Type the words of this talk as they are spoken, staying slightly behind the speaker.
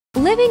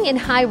Living in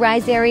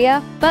high-rise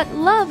area but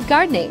love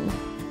gardening?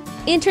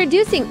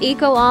 Introducing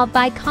EcoWall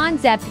by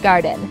Konzept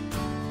Garden.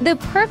 The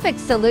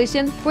perfect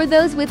solution for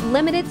those with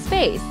limited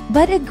space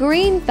but a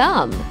green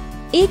thumb.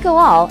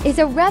 EcoWall is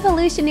a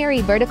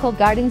revolutionary vertical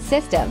garden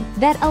system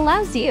that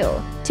allows you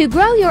to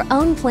grow your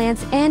own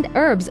plants and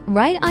herbs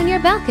right on your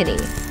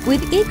balcony.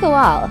 With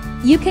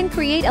EcoWall, you can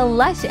create a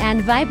lush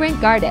and vibrant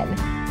garden,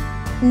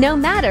 no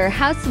matter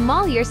how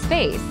small your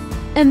space.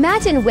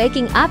 Imagine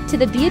waking up to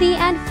the beauty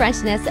and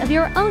freshness of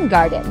your own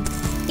garden,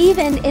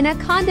 even in a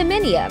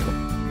condominium.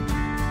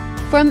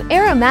 From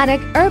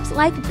aromatic herbs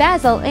like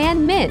basil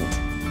and mint,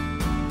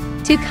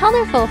 to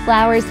colorful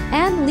flowers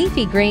and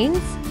leafy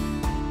greens,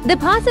 the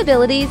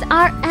possibilities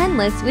are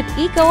endless with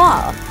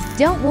EcoWall.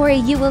 Don't worry,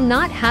 you will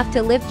not have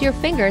to lift your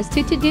fingers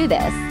to do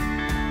this.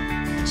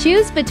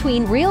 Choose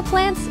between real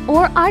plants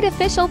or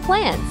artificial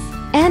plants,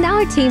 and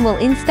our team will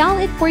install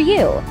it for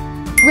you.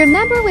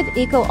 Remember, with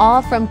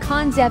EcoWall from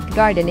Konzept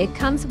Garden, it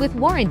comes with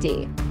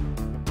warranty.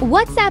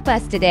 WhatsApp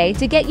us today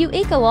to get you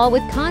EcoWall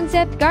with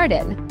Konzept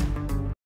Garden.